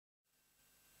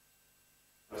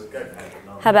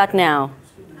How about now?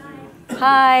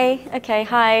 Hi. Okay,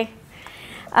 hi.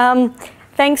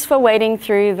 Thanks for waiting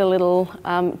through the little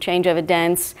changeover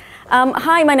dance.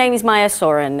 Hi, my name is Maia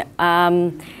Sauren.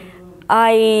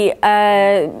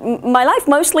 My life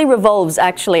mostly revolves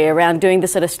actually around doing the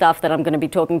sort of stuff that I'm going to be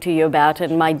talking to you about,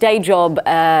 and my day job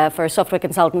for a software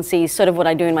consultancy is sort of what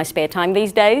I do in my spare time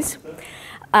these days.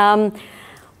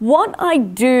 What I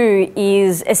do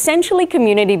is essentially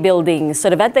community building,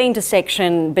 sort of at the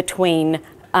intersection between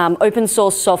open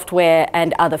source software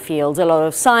and other fields. A lot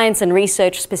of science and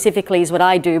research specifically is what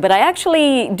I do, but I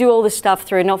actually do all this stuff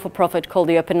through a not-for-profit called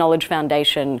the Open Knowledge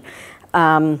Foundation.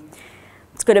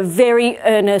 It's got a very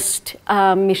earnest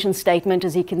mission statement,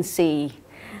 as you can see.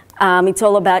 It's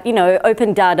all about, you know,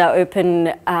 open data,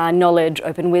 open knowledge,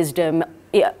 open wisdom,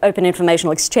 open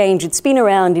informational exchange. It's been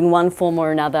around in one form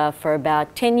or another for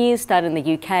about 10 years, started in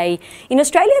the UK. In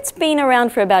Australia, it's been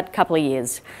around for about a couple of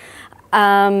years.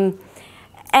 And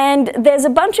there's a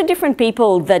bunch of different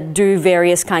people that do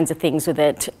various kinds of things with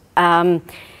it. And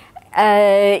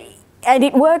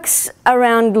it works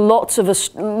around lots of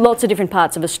different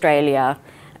parts of Australia.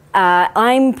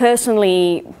 I'm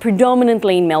personally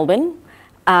predominantly in Melbourne.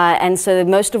 And so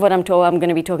most of what I'm going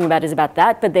to be talking about is about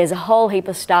that, but there's a whole heap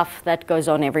of stuff that goes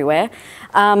on everywhere.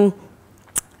 It's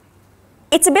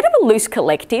a bit of a loose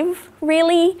collective,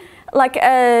 really. Like,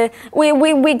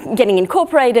 we're getting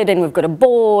incorporated, and we've got a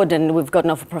board, and we've got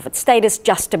not-for-profit status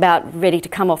just about ready to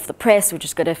come off the press. We've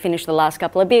just got to finish the last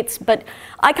couple of bits. But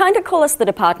I kind of call us the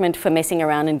department for messing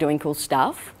around and doing cool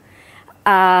stuff.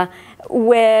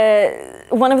 We're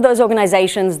one of those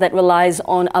organizations that relies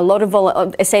on a lot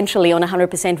of, essentially on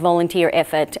 100% volunteer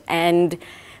effort. And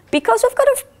because we've got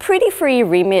a pretty free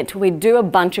remit, we do a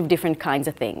bunch of different kinds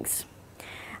of things.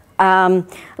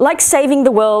 Like saving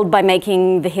the world by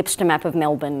making the hipster map of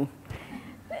Melbourne.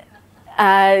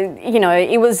 You know,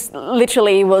 it was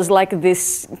like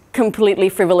this completely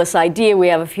frivolous idea. We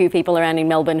have a few people around in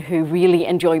Melbourne who really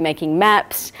enjoy making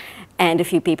maps, and a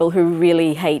few people who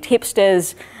really hate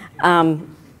hipsters.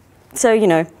 So, you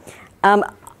know,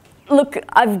 look,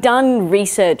 I've done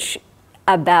research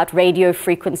about radio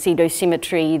frequency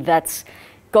dosimetry that's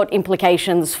got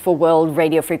implications for world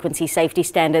radio frequency safety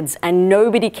standards, and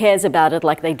nobody cares about it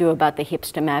like they do about the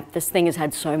hipster map. This thing has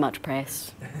had so much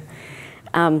press.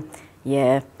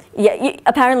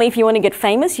 Apparently if you want to get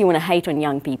famous, you want to hate on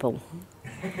young people.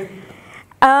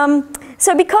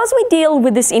 So because we deal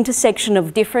with this intersection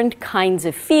of different kinds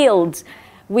of fields,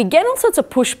 we get all sorts of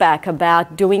pushback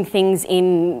about doing things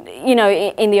in, you know,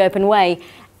 in the open way.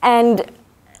 And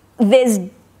there's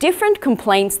different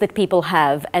complaints that people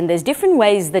have, and there's different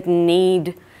ways that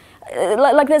need,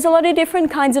 like there's a lot of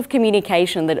different kinds of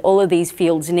communication that all of these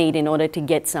fields need in order to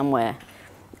get somewhere.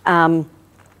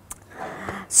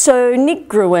 So Nick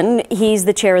Gruen, he's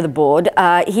the chair of the board.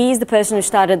 He's the person who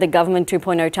started the Government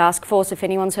 2.0 task force, if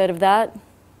anyone's heard of that.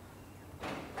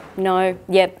 No?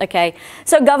 Yep, okay.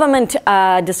 So government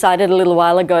decided a little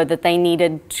while ago that they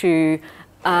needed to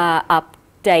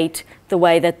update the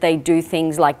way that they do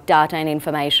things like data and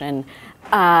information,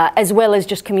 as well as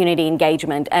just community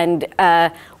engagement. And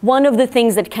one of the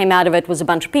things that came out of it was a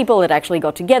bunch of people that actually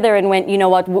got together and went, you know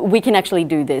what, we can actually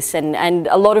do this. And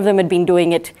a lot of them had been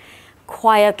doing it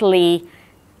quietly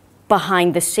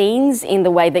behind the scenes in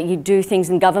the way that you do things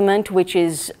in government, which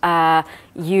is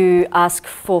you ask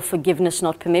for forgiveness,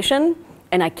 not permission.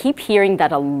 And I keep hearing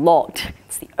that a lot.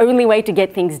 It's the only way to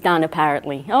get things done,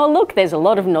 apparently. Oh, look, there's a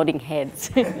lot of nodding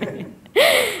heads.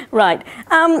 Right.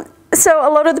 So a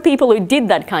lot of the people who did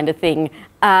that kind of thing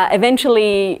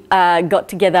eventually got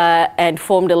together and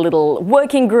formed a little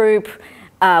working group,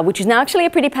 which is now actually a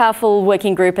pretty powerful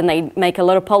working group, and they make a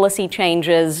lot of policy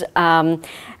changes,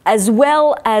 as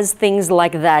well as things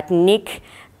like that. Nick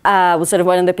was sort of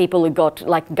one of the people who got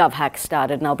like GovHack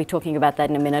started, and I'll be talking about that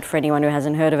in a minute for anyone who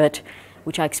hasn't heard of it,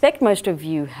 which I expect most of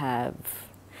you have.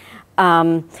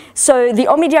 So the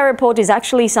Omidyar report is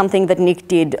actually something that Nick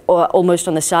did almost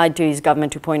on the side to his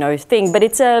Government 2.0 thing, but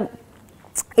it's a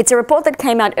report that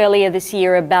came out earlier this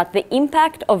year about the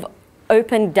impact of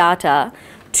open data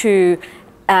to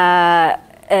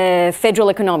federal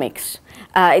economics.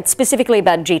 It's specifically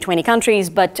about G20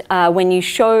 countries, but when you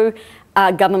show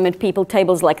government people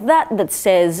tables like that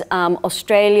says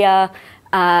Australia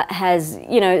has,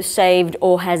 you know, saved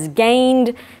or has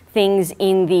gained things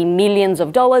in the millions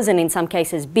of dollars, and in some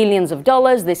cases billions of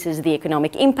dollars. This is the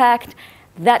economic impact.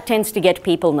 That tends to get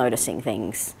people noticing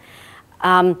things.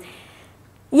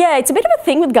 Yeah, it's a bit of a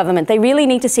thing with government. They really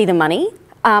need to see the money.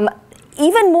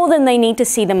 Even more than they need to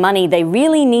see the money, they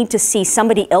really need to see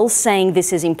somebody else saying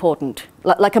this is important.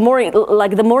 Like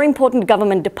the more important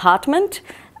government department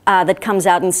that comes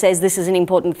out and says this is an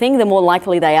important thing, the more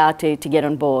likely they are to get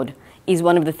on board, is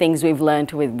one of the things we've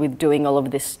learned with doing all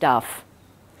of this stuff.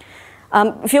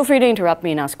 Feel free to interrupt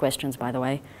me and ask questions, by the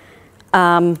way.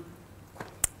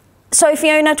 So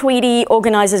Fiona Tweedy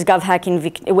organises GovHack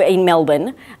in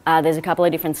Melbourne. There's a couple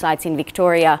of different sites in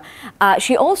Victoria.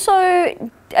 She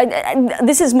also,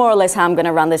 this is more or less how I'm going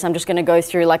to run this. I'm just going to go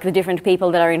through like the different people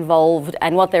that are involved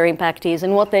and what their impact is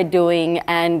and what they're doing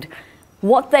and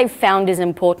what they've found is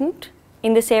important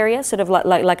in this area, sort of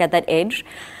like at that edge.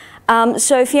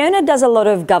 So Fiona does a lot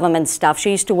of government stuff.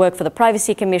 She used to work for the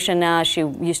Privacy Commissioner. She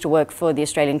used to work for the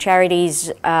Australian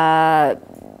Charities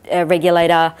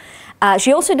regulator.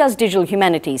 She also does digital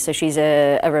humanities, so she's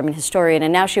a Roman historian,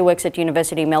 and now she works at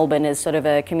University of Melbourne as sort of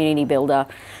a community builder.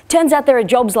 Turns out there are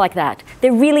jobs like that.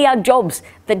 There really are jobs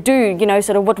that do, you know,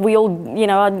 sort of what we all, you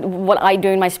know, what I do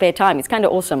in my spare time. It's kind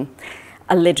of awesome.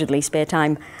 Allegedly spare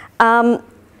time.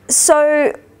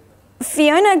 So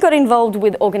Fiona got involved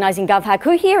with organising GovHack.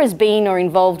 Who here has been or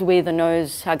involved with or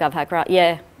knows how GovHack runs?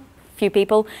 Yeah, a few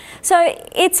people. So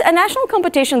it's a national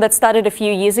competition that started a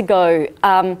few years ago.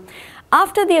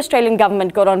 After the Australian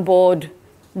government got on board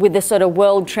with the sort of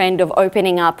world trend of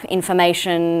opening up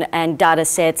information and data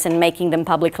sets and making them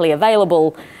publicly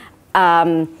available,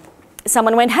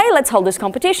 someone went, hey, let's hold this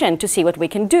competition to see what we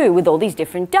can do with all these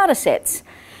different data sets.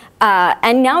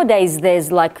 And nowadays there's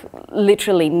like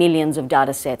literally millions of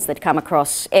data sets that come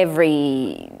across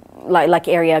every like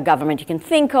area of government you can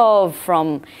think of,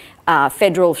 from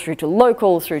federal through to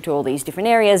local, through to all these different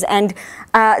areas. And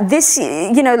this,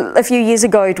 you know, a few years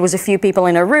ago it was a few people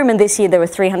in a room, and this year there were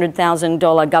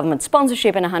 $300,000 government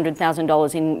sponsorship and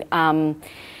 $100,000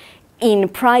 in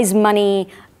prize money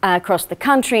across the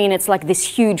country, and it's like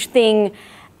this huge thing.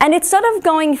 And it's sort of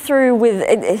going through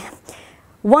with,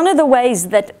 one of the ways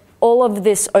that all of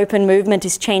this open movement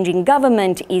is changing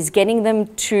government is getting them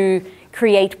to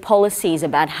create policies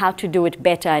about how to do it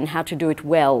better and how to do it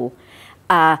well.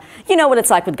 You know what it's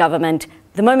like with government.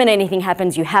 The moment anything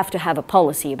happens, you have to have a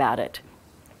policy about it.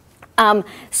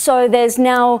 So there's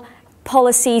now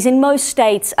policies in most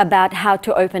states about how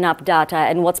to open up data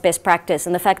and what's best practice,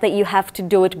 and the fact that you have to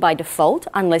do it by default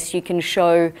unless you can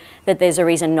show that there's a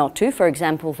reason not to, for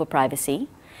example, for privacy,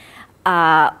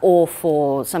 or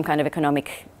for some kind of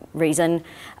economic reason.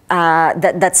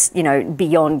 That's, you know,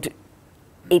 beyond,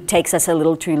 it takes us a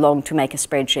little too long to make a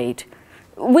spreadsheet.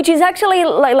 Which is actually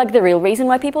like the real reason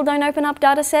why people don't open up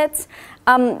data sets.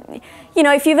 You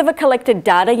know, if you've ever collected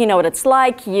data, you know what it's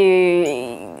like.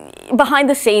 Behind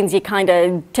the scenes, you kind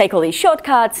of take all these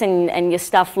shortcuts and your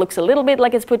stuff looks a little bit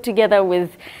like it's put together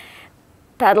with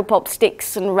paddle pop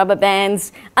sticks and rubber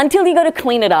bands until you got to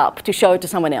clean it up to show it to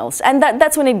someone else. And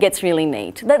that's when it gets really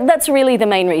neat. That's really the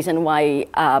main reason why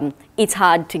it's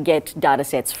hard to get data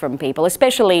sets from people,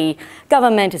 especially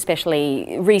government,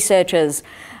 especially researchers.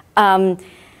 But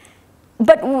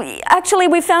actually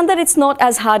we found that it's not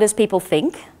as hard as people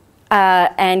think,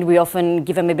 and we often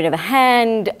give them a bit of a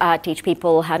hand, teach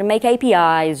people how to make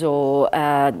APIs, or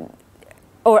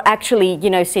actually, you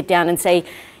know, sit down and say,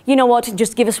 you know what,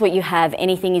 just give us what you have,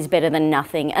 anything is better than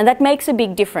nothing. And that makes a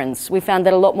big difference. We found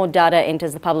that a lot more data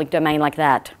enters the public domain like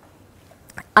that.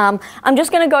 I'm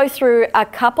just going to go through a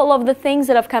couple of the things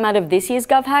that have come out of this year's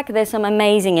GovHack. There's some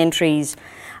amazing entries.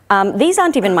 These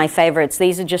aren't even my favorites.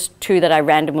 These are just two that I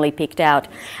randomly picked out.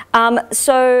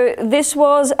 So this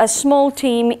was a small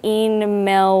team in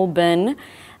Melbourne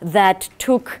that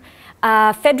took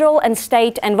federal and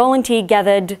state and volunteer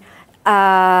gathered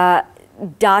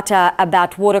data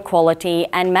about water quality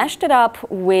and mashed it up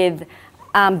with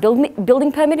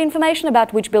building permit information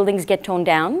about which buildings get torn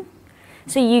down.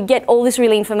 So you get all this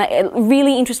really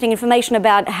interesting information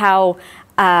about how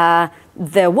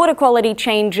the water quality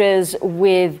changes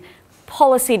with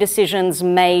policy decisions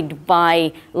made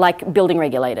by like building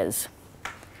regulators.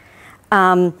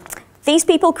 These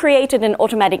people created an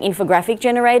automatic infographic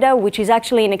generator, which is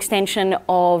actually an extension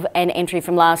of an entry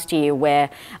from last year where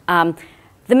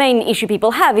the main issue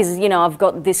people have is, you know, I've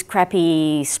got this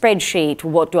crappy spreadsheet,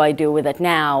 what do I do with it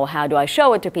now? How do I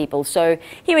show it to people? So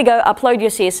here we go, upload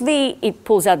your CSV, it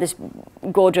pulls out this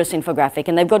gorgeous infographic,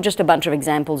 and they've got just a bunch of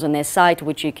examples on their site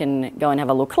which you can go and have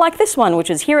a look, like this one, which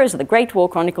is Heroes of the Great War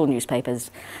Chronicle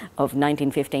newspapers of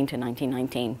 1915 to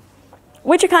 1919,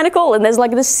 which are kind of cool, and there's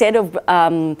like this set of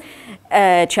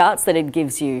charts that it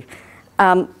gives you.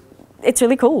 It's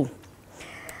really cool.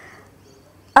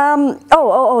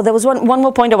 There was one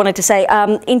more point I wanted to say.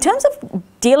 In terms of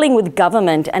dealing with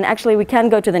government, and actually we can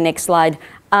go to the next slide.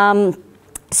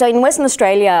 So in Western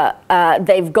Australia,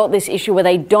 they've got this issue where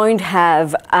they don't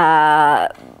have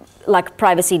like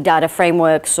privacy data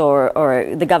frameworks, or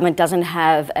the government doesn't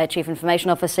have a chief information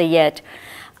officer yet.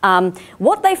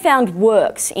 What they found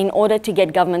works in order to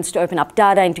get governments to open up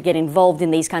data and to get involved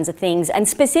in these kinds of things, and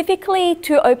specifically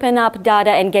to open up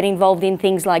data and get involved in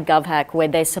things like GovHack, where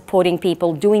they're supporting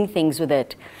people doing things with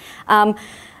it.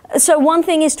 So one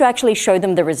thing is to actually show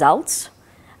them the results.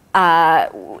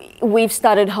 We've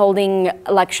started holding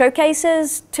like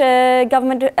showcases to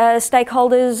government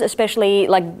stakeholders, especially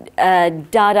like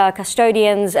data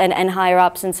custodians and higher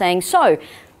ups, and saying, so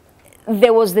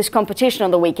there was this competition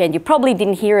on the weekend. You probably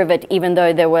didn't hear of it, even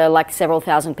though there were like several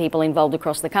thousand people involved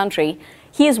across the country.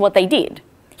 Here's what they did.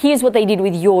 Here's what they did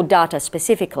with your data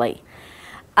specifically.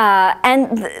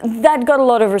 And that got a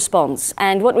lot of response.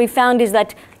 And what we found is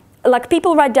that like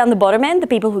people right down the bottom end, the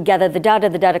people who gather the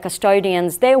data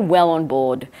custodians, they're well on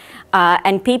board.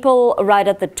 And people right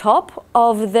at the top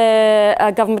of the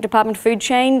government department food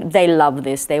chain, they love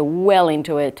this. They're well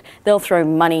into it. They'll throw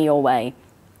money your way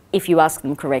if you ask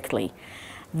them correctly.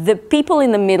 The people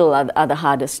in the middle are the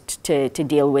hardest to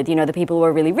deal with. You know, the people who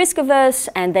are really risk averse,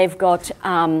 and they've got,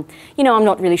 you know, I'm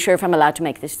not really sure if I'm allowed to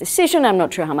make this decision. I'm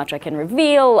not sure how much I can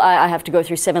reveal. I have to go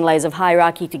through 7 layers of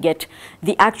hierarchy to get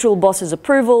the actual boss's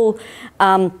approval.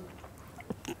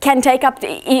 Can take up to,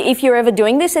 if you're ever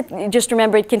doing this, just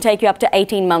remember it can take you up to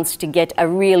 18 months to get a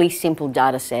really simple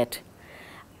data set.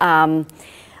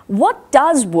 What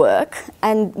does work,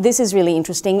 and this is really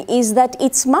interesting, is that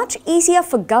it's much easier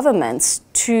for governments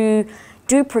to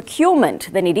do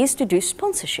procurement than it is to do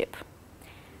sponsorship.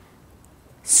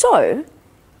 So,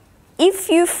 if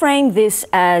you frame this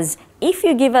as, if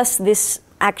you give us this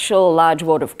actual large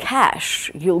wad of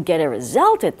cash, you'll get a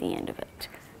result at the end of it.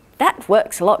 That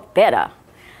works a lot better.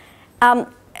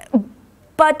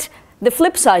 But the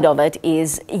flip side of it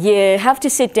is you have to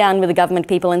sit down with the government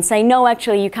people and say, no,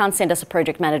 actually, you can't send us a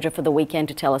project manager for the weekend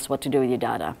to tell us what to do with your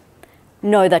data.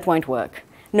 No, that won't work.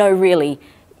 No, really.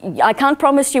 I can't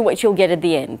promise you what you'll get at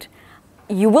the end.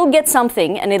 You will get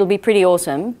something, and it'll be pretty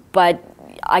awesome, but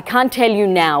I can't tell you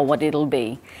now what it'll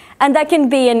be. And that can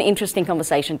be an interesting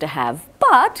conversation to have.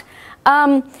 But,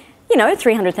 you know,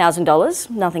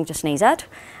 $300,000, nothing to sneeze at.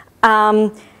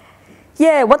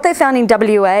 Yeah, what they found in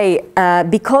WA,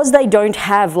 because they don't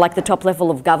have like the top level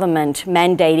of government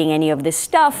mandating any of this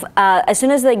stuff, as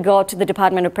soon as they got the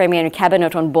Department of Premier and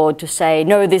Cabinet on board to say,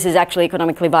 no, this is actually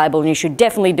economically viable and you should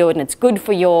definitely do it, and it's good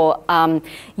for your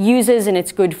users, and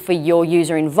it's good for your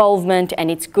user involvement,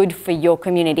 and it's good for your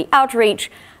community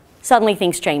outreach, suddenly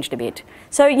things changed a bit.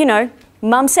 So, you know,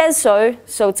 mum says so,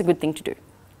 so it's a good thing to do.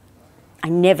 I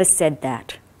never said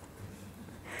that.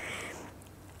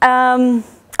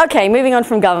 Okay, moving on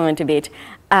from government a bit,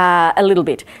 a little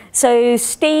bit. So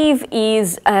Steve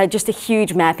is just a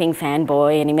huge mapping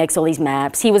fanboy, and he makes all these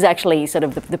maps. He was actually sort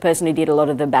of the person who did a lot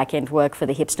of the back-end work for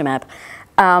the hipster map.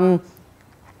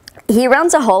 He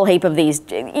runs a whole heap of these.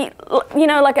 You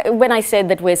know, like when I said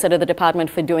that we're sort of the department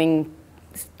for doing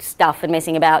stuff and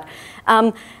messing about,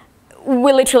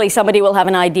 we're literally, somebody will have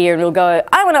an idea and we'll go,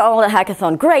 I want to hold a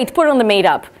hackathon. Great, put it on the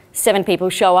meetup. 7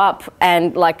 people show up,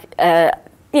 and like,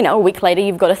 you know, a week later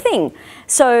you've got a thing.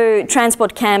 So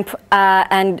Transport Camp,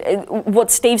 and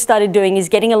what Steve started doing is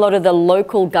getting a lot of the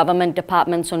local government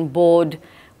departments on board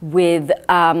with,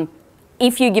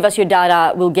 if you give us your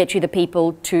data, we'll get you the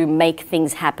people to make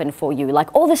things happen for you.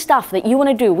 Like all the stuff that you want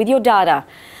to do with your data,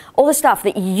 all the stuff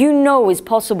that you know is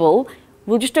possible,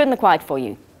 we'll just do it in the quiet for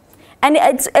you. And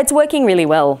it's working really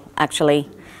well, actually.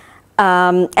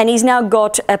 And he's now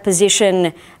got a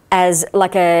position as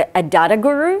like a data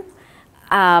guru,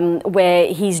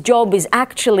 where his job is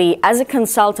actually, as a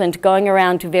consultant, going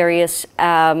around to various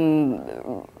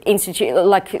academic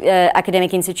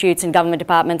institutes and government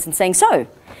departments and saying, so,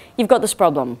 you've got this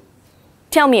problem.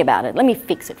 Tell me about it. Let me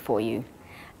fix it for you.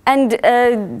 And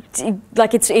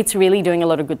like it's really doing a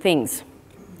lot of good things.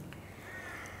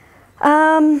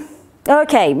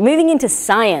 Okay, moving into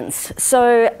science.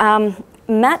 So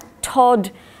Matt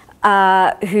Todd,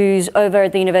 who's over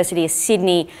at the University of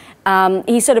Sydney,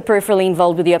 he's sort of peripherally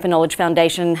involved with the Open Knowledge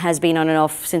Foundation, has been on and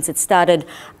off since it started.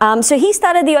 So he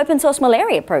started the Open Source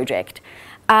Malaria Project,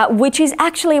 which is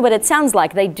actually what it sounds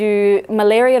like. They do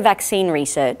malaria vaccine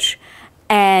research,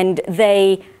 and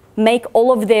they make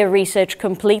all of their research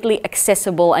completely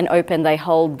accessible and open. They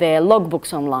hold their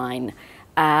logbooks online.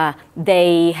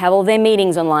 They have all their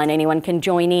meetings online. Anyone can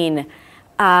join in.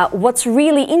 What's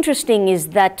really interesting is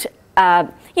that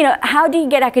you know, how do you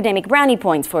get academic brownie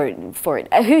points for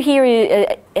it? Who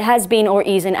here has been or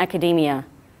is in academia?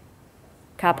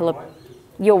 Couple of,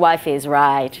 your wife is,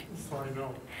 right? I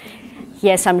know.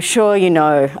 Yes, I'm sure you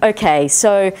know. Okay,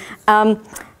 so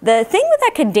the thing with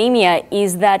academia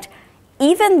is that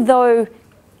even though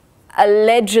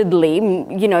allegedly,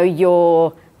 you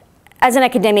know, as an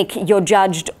academic, you're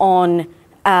judged on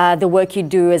the work you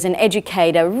do as an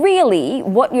educator, really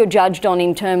what you're judged on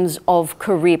in terms of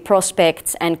career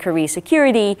prospects and career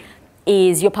security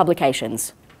is your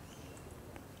publications.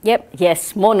 Yep,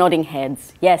 yes, more nodding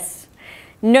heads, yes.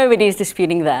 Nobody's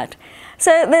disputing that.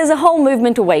 So there's a whole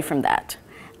movement away from that.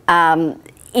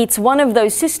 It's one of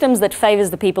those systems that favors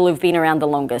the people who've been around the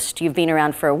longest. You've been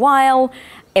around for a while,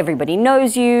 everybody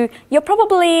knows you, you're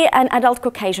probably an adult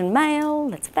Caucasian male,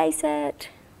 let's face it.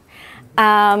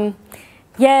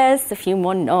 Yes, a few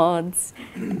more nods.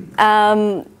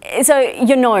 So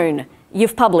you're known,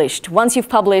 you've published. Once you've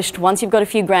published, once you've got a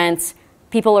few grants,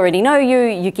 people already know you,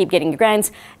 you keep getting your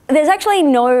grants. There's actually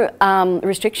no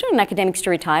restriction on academics to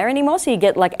retire anymore, so you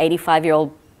get like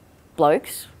 85-year-old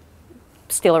blokes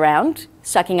still around,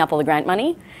 sucking up all the grant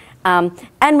money.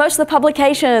 And most of the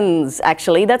publications,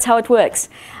 actually, that's how it works.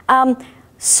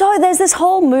 So there's this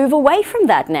whole move away from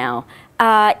that now.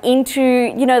 Into,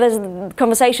 you know, there's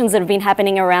conversations that have been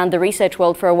happening around the research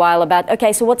world for a while about,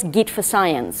 okay, so what's Git for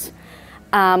science?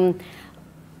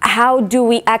 How do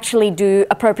we actually do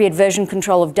appropriate version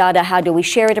control of data? How do we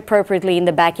share it appropriately in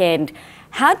the back end?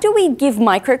 How do we give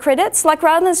microcredits? Like,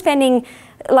 rather than spending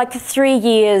like 3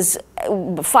 years,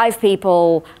 5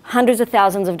 people, hundreds of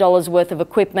thousands of dollars worth of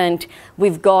equipment,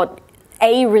 we've got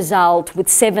a result with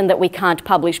 7 that we can't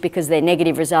publish because they're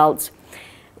negative results.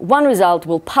 One result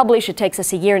we'll publish, it takes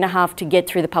us 1.5 years to get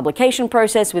through the publication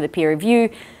process with a peer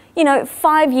review. You know,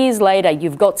 5 years later,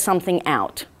 you've got something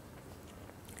out.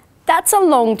 That's a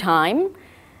long time.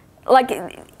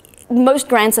 Like, most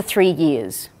grants are 3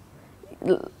 years.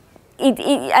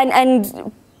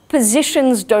 And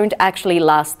positions don't actually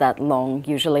last that long,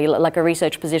 usually. Like, a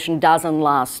research position doesn't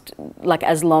last like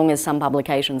as long as some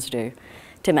publications do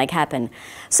to make happen.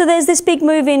 So there's this big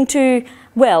move into,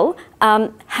 well,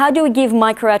 how do we give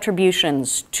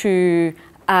micro-attributions to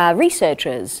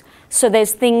researchers? So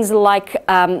there's things like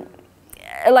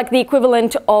the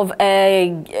equivalent of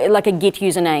a Git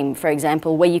username, for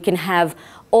example, where you can have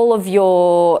all of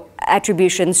your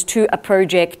attributions to a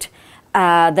project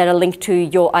that are linked to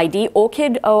your ID,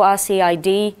 ORCID,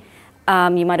 O-R-C-I-D.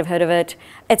 You might have heard of it.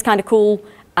 It's kind of cool.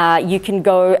 You can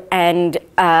go and,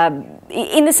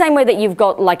 in the same way that you've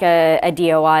got like a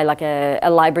DOI, like a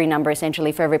library number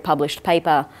essentially for every published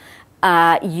paper,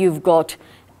 you've got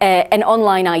an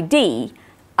online ID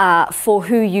for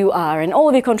who you are and all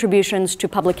of your contributions to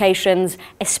publications,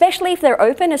 especially if they're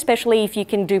open, especially if you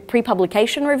can do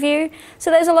pre-publication review. So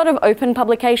there's a lot of open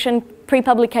publication,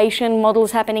 pre-publication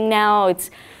models happening now.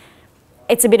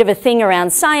 It's a bit of a thing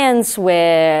around science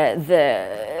where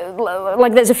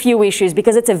there's a few issues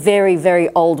because it's a very, very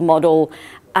old model.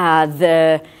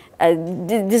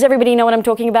 Does everybody know what I'm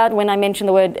talking about when I mention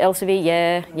the word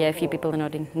Elsevier? Yeah, a few people are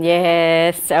nodding.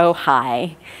 Yes, oh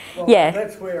hi. Well, yeah.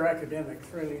 That's where academics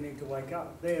really need to wake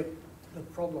up. They're the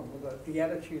problem with the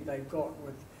attitude they've got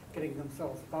with getting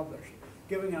themselves published,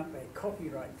 giving up their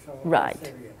copyrights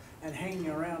Elsevier and hanging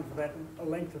around for that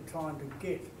length of time to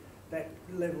get that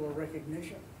level of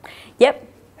recognition. Yep.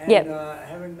 And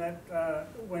having that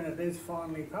when it is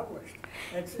finally published.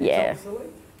 It's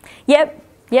obsolete.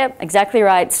 Yep, exactly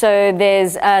right. So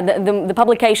there's the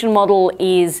publication model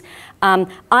is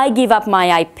I give up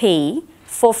my IP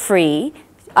for free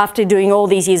after doing all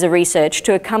these years of research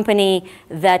to a company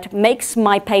that makes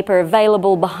my paper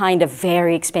available behind a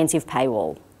very expensive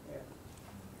paywall. Yeah.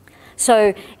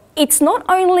 So it's not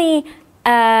only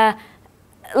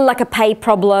like a pay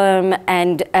problem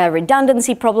and a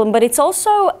redundancy problem, but it's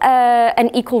also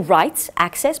an equal rights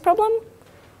access problem.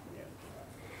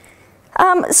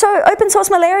 So open source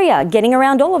malaria, getting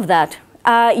around all of that.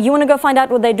 You want to go find out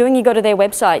what they're doing, you go to their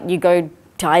website, you go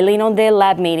dial in on their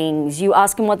lab meetings, you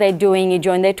ask them what they're doing, you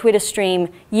join their Twitter stream.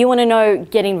 You want to know,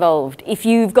 get involved. If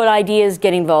you've got ideas,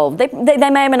 get involved. They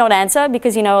may or may not answer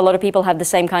because, you know, a lot of people have the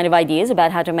same kind of ideas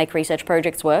about how to make research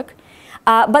projects work.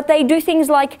 But they do things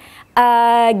like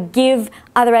give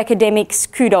other academics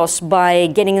kudos by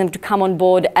getting them to come on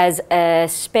board as a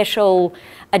special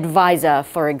advisor,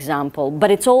 for example. But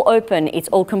it's all open, it's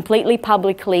all completely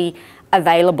publicly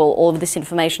available. All of this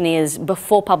information is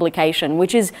before publication,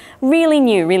 which is really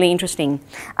new, really interesting.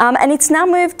 And it's now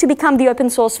moved to become the open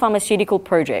source pharmaceutical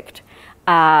project.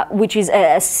 Which is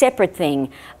a separate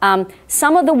thing.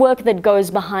 Some of the work that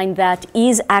goes behind that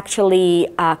is actually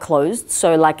closed,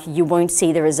 so like you won't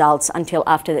see the results until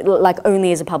after, like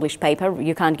only as a published paper.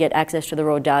 You can't get access to the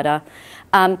raw data.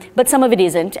 But some of it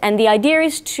isn't, and the idea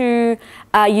is to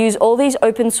use all these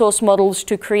open source models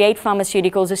to create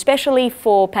pharmaceuticals, especially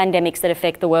for pandemics that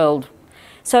affect the world.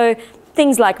 So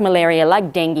things like malaria,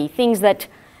 like dengue, things that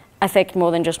affect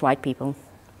more than just white people.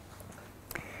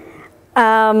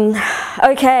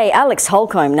 Okay, Alex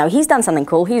Holcomb. Now, he's done something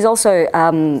cool. He's also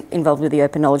involved with the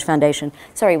Open Knowledge Foundation.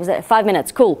 Sorry, was that 5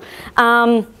 minutes? Cool.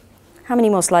 How many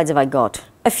more slides have I got?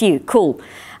 A few. Cool.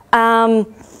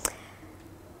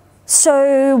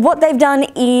 So what they've done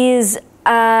is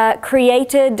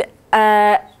created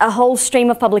a whole stream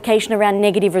of publication around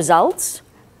negative results.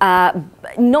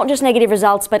 Not just negative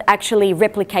results, but actually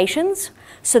replications.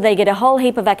 So they get a whole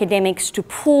heap of academics to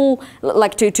pull,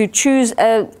 like to choose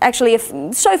actually,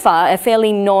 so far, a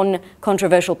fairly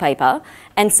non-controversial paper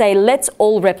and say, let's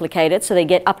all replicate it. So they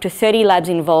get up to 30 labs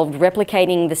involved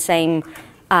replicating the same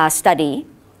study.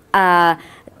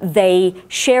 They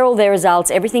share all their results.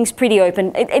 Everything's pretty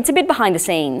open. It's a bit behind the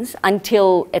scenes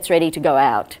until it's ready to go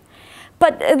out.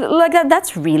 But like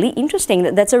that's really interesting.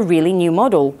 That's a really new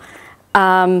model.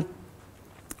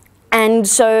 And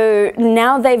so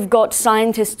now they've got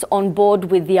scientists on board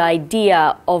with the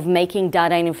idea of making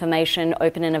data and information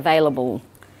open and available.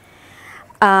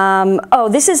 Oh,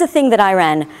 this is a thing that I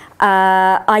ran.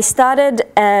 I started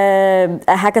a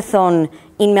hackathon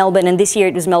in Melbourne, and this year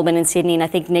it was Melbourne and Sydney, and I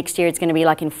think next year it's going to be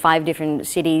like in 5 different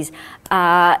cities.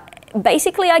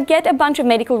 Basically, I get a bunch of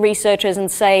medical researchers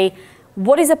and say,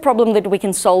 what is a problem that we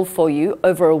can solve for you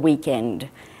over a weekend?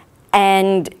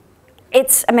 And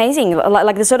it's amazing,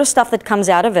 like the sort of stuff that comes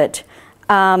out of it.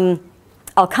 I'll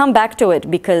come back to it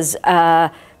because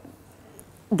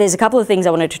there's a couple of things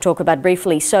I wanted to talk about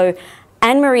briefly. So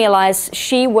Anne-Marie Elias,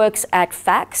 she works at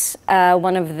FACS,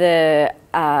 one of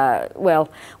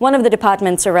the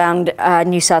departments around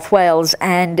New South Wales,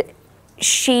 and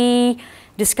she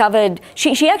discovered,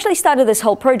 she actually started this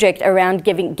whole project around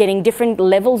getting different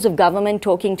levels of government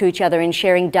talking to each other and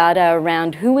sharing data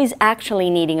around who is actually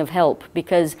needing of help,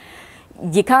 because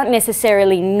you can't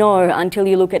necessarily know until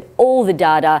you look at all the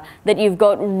data that you've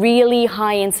got really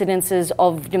high incidences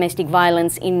of domestic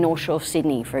violence in North Shore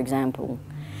Sydney, for example.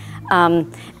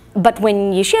 But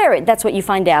when you share it, that's what you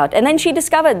find out. And then she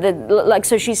discovered that,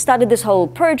 so she started this whole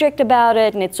project about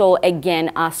it, and it's all,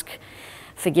 again, ask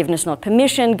forgiveness, not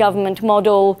permission, government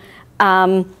model.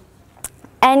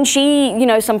 And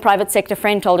she, some private sector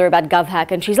friend told her about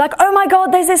GovHack, and she's like, oh my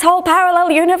God, there's this whole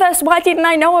parallel universe. Why didn't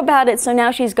I know about it? So now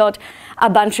she's got a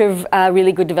bunch of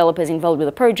really good developers involved with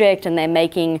the project, and they're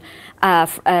making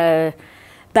back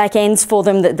ends for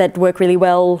them that work really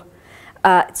well.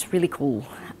 It's really cool.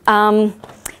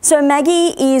 So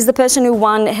Maggie is the person who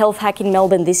won Health Hack in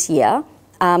Melbourne this year.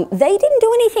 They didn't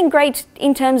do anything great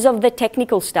in terms of the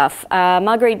technical stuff.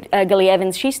 Margaret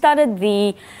Gully-Evans, she started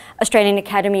the Australian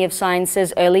Academy of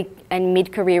Sciences Early and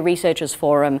Mid-Career Researchers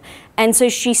Forum. And so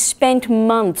she spent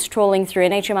months trawling through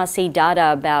NHMRC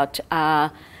data about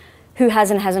who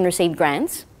has and hasn't received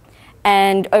grants.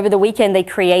 And over the weekend, they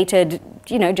created,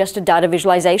 just a data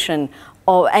visualization.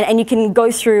 And you can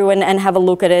go through and have a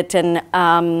look at it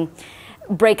and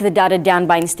break the data down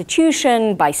by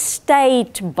institution, by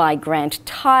state, by grant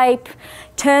type.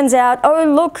 Turns out, oh,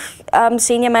 look,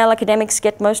 senior male academics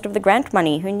get most of the grant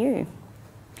money. Who knew?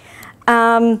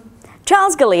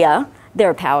 Charles Galea,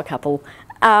 they're a power couple.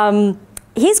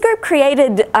 His group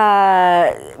created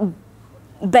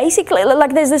basically,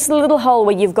 like there's this little hole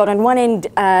where you've got on one end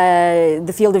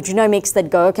the field of genomics that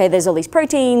go, okay, there's all these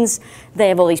proteins, they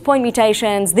have all these point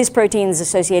mutations, this protein is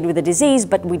associated with a disease,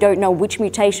 but we don't know which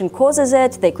mutation causes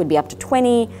it. There could be up to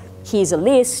 20. Here's a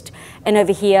list. And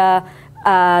over here,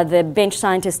 the bench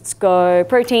scientists go,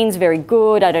 proteins, very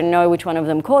good. I don't know which one of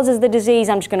them causes the disease.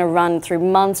 I'm just going to run through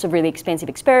months of really expensive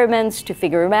experiments to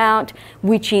figure out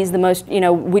which is the most,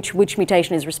 which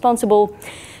mutation is responsible.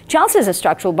 Charles is a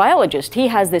structural biologist. He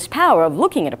has this power of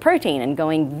looking at a protein and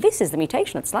going, this is the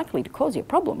mutation that's likely to cause your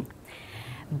problem.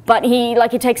 But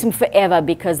it takes him forever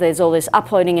because there's all this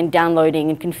uploading and downloading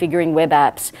and configuring web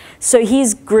apps. So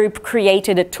his group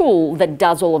created a tool that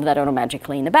does all of that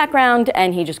automatically in the background,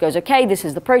 and he just goes, okay, this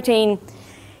is the protein.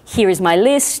 Here is my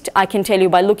list. I can tell you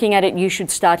by looking at it, you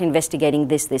should start investigating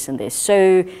this, this, and this.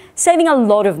 So saving a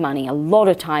lot of money, a lot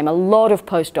of time, a lot of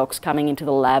postdocs coming into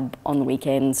the lab on the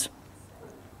weekends.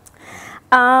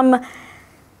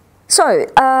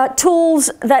 Tools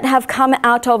that have come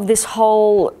out of this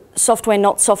whole software,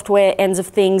 not software ends of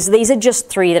things. These are just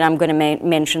 3 that I'm going to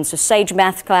mention. So Sage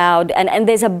Math Cloud, and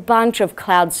there's a bunch of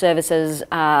cloud services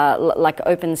like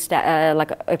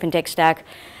OpenTech Stack,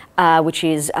 which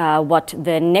is what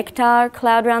the Nectar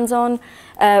cloud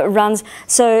runs.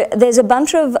 So there's a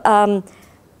bunch of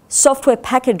software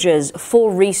packages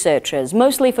for researchers,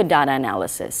 mostly for data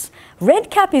analysis.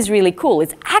 RedCap is really cool.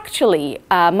 It's actually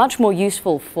much more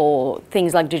useful for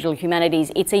things like digital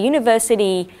humanities. It's a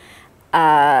university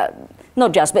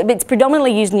not just, but it's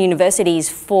predominantly used in universities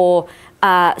for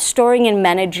storing and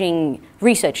managing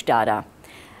research data.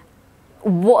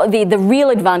 The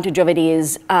real advantage of it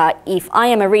is if I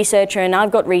am a researcher and I've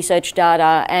got research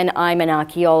data and I'm an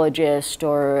archaeologist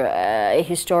or a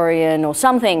historian or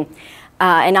something,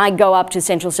 and I go up to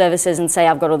central services and say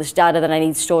I've got all this data that I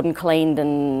need stored and cleaned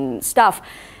and stuff,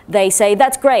 they say,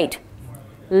 that's great.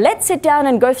 Let's sit down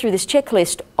and go through this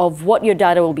checklist of what your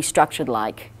data will be structured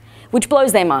like, which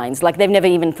blows their minds, like they've never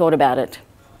even thought about it.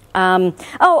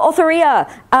 Authoria,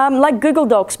 like Google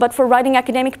Docs, but for writing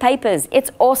academic papers. It's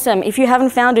awesome. If you haven't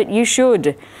found it, you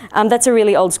should. That's a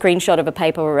really old screenshot of a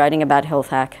paper we're writing about Health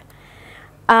Hack.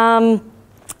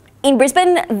 In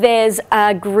Brisbane, there's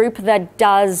a group that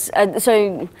does,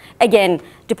 so again,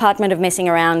 Department of Messing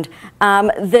Around.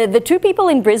 The two people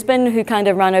in Brisbane who kind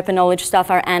of run open knowledge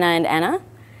stuff are Anna and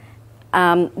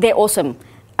Anna. They're awesome.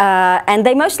 And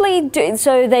they mostly do,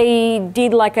 so they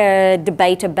did like a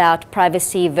debate about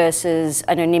privacy versus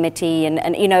anonymity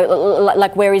and you know,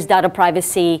 like where is data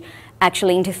privacy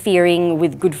actually interfering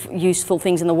with good, useful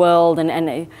things in the world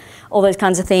and all those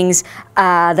kinds of things.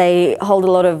 They hold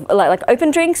a lot of, like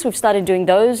open drinks, we've started doing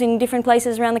those in different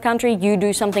places around the country. You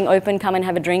do something open, come and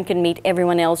have a drink and meet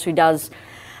everyone else who does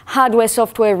hardware,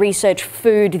 software, research,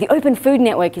 food. The Open Food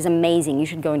Network is amazing. You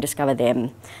should go and discover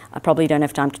them. I probably don't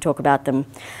have time to talk about them.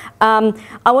 I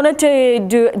wanted to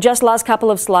do just last couple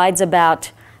of slides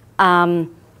about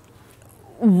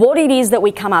what it is that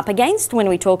we come up against when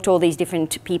we talk to all these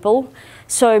different people.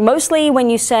 So mostly when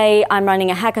you say, I'm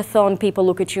running a hackathon, people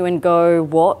look at you and go,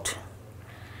 what?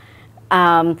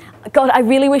 God, I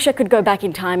really wish I could go back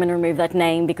in time and remove that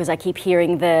name because I keep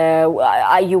hearing the,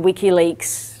 are you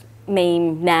WikiLeaks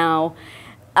meme now.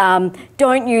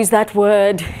 Don't use that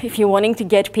word if you're wanting to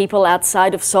get people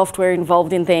outside of software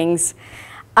involved in things.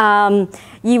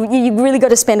 You really got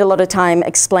to spend a lot of time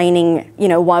explaining, you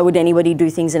know, why would anybody do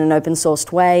things in an open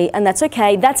sourced way, and that's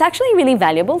okay. That's actually really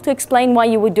valuable to explain why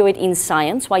you would do it in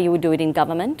science, why you would do it in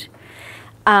government.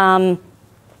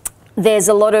 There's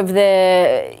a lot of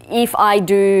the, if I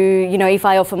do, you know, if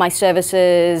I offer my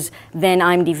services, then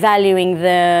I'm devaluing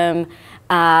them.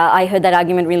 I heard that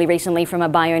argument really recently from a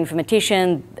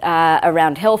bioinformatician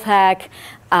around Health Hack.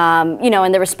 You know,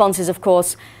 and the response is, of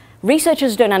course,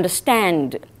 researchers don't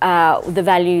understand the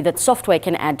value that software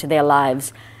can add to their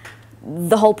lives.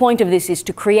 The whole point of this is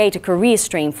to create a career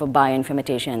stream for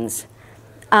bioinformaticians.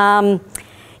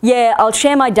 Yeah, I'll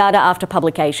share my data after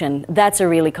publication. That's a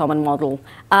really common model.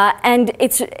 And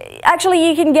it's actually,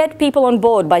 you can get people on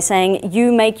board by saying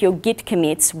you make your Git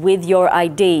commits with your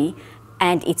ID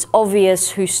and it's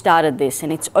obvious who started this,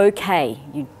 and it's okay.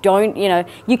 You don't, you know,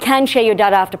 you can share your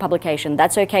data after publication,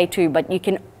 that's okay too, but you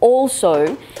can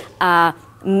also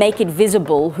make it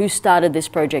visible who started this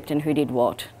project and who did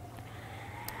what.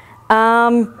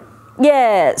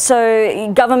 Yeah,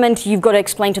 so government, you've got to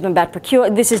explain to them about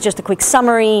procurement. This is just a quick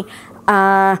summary.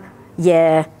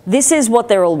 Yeah, this is what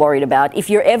they're all worried about. If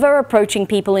you're ever approaching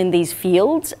people in these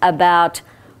fields about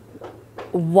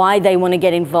why they want to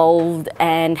get involved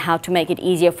and how to make it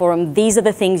easier for them, these are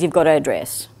the things you've got to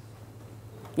address.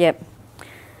 Yep.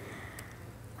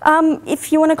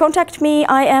 If you want to contact me,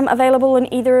 I am available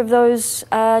on either of those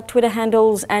Twitter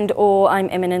handles and/or I'm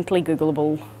eminently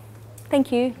Googleable.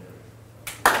 Thank you.